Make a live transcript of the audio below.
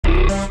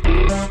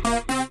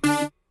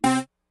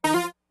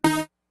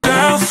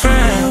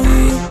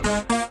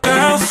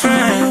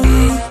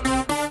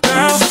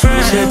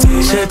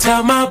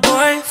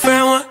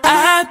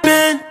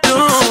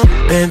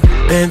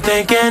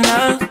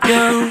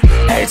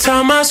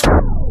time I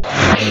screw.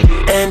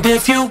 And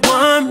if you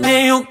want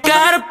me, you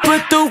gotta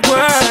put the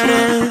word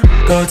in.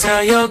 Go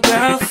tell your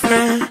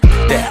girlfriend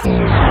that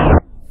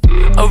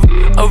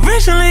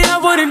originally I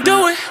wouldn't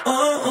do it,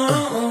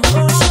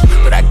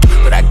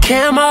 but I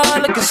can't, my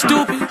heart looking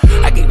stupid.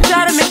 I keep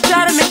trying to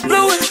make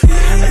fluid.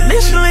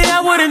 Initially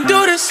I wouldn't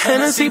do this.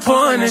 Hennessy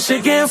pouring and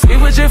shit getting free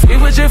with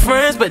your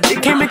friends, but they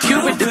came in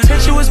Cuban. The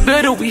tension was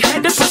bitter, we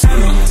had to put.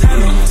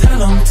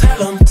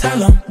 Tell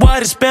them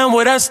what it's been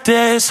with us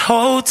this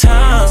whole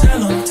time.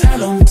 Tell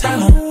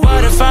them.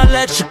 What if I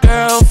let your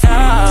girl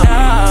fall?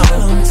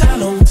 Tell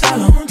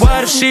them.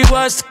 What if she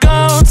was to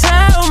go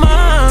tell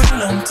mom?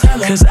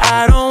 Cause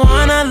I don't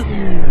wanna.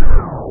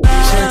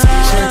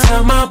 Should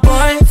tell my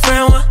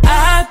boyfriend what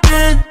I've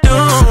been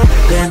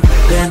doing.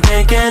 Been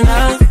thinking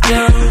of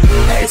you.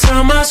 Every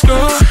time I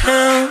screw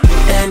him.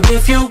 And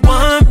if you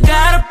want,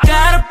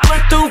 gotta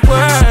put the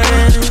word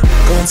in.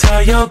 Go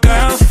tell your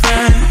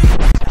girlfriend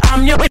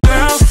I'm your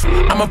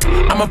girlfriend.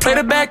 I'ma play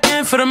the back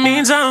end for the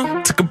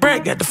meantime. Took a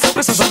break, had to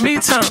focus on some me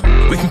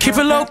time. We can keep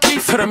it low key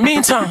for the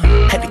meantime.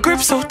 Had the grip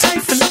so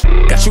tight for the.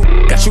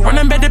 Got you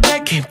running back to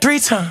back, came 3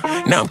 times.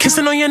 Now I'm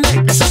kissing on your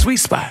neck, that's a sweet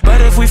spot.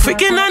 But if we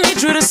freaking, I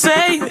need you to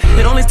say it.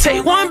 It only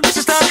take one bitch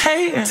to start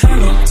hating.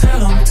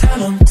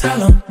 Tell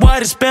them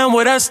what it's been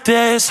with us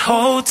this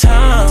whole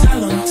time.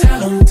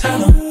 Tell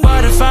them.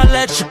 What if I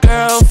let your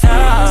girl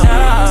fall?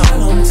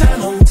 Tell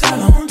them.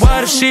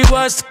 What if she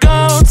was to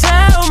go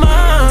tell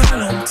mom?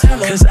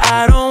 Cause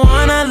I don't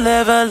wanna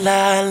live a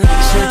lie.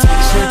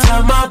 Should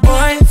tell my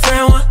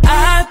boyfriend what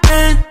I've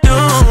been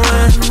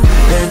doing.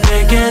 Been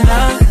thinking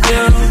of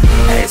you.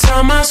 Every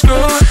time I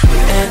screw.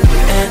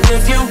 And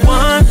if you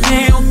want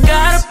me, you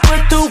gotta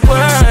put the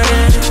word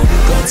in.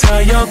 Go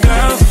tell your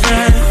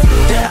girlfriend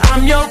that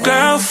I'm your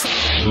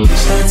girlfriend.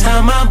 Should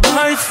tell my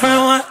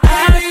boyfriend what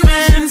I've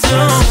been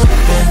doing.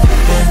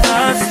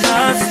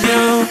 Love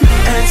you.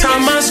 Every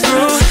time I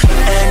screw.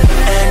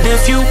 And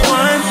if you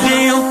want me,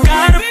 you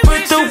gotta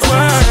put the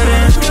word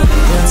in.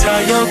 Go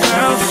tell your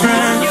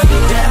girlfriend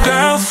that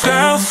girlfriend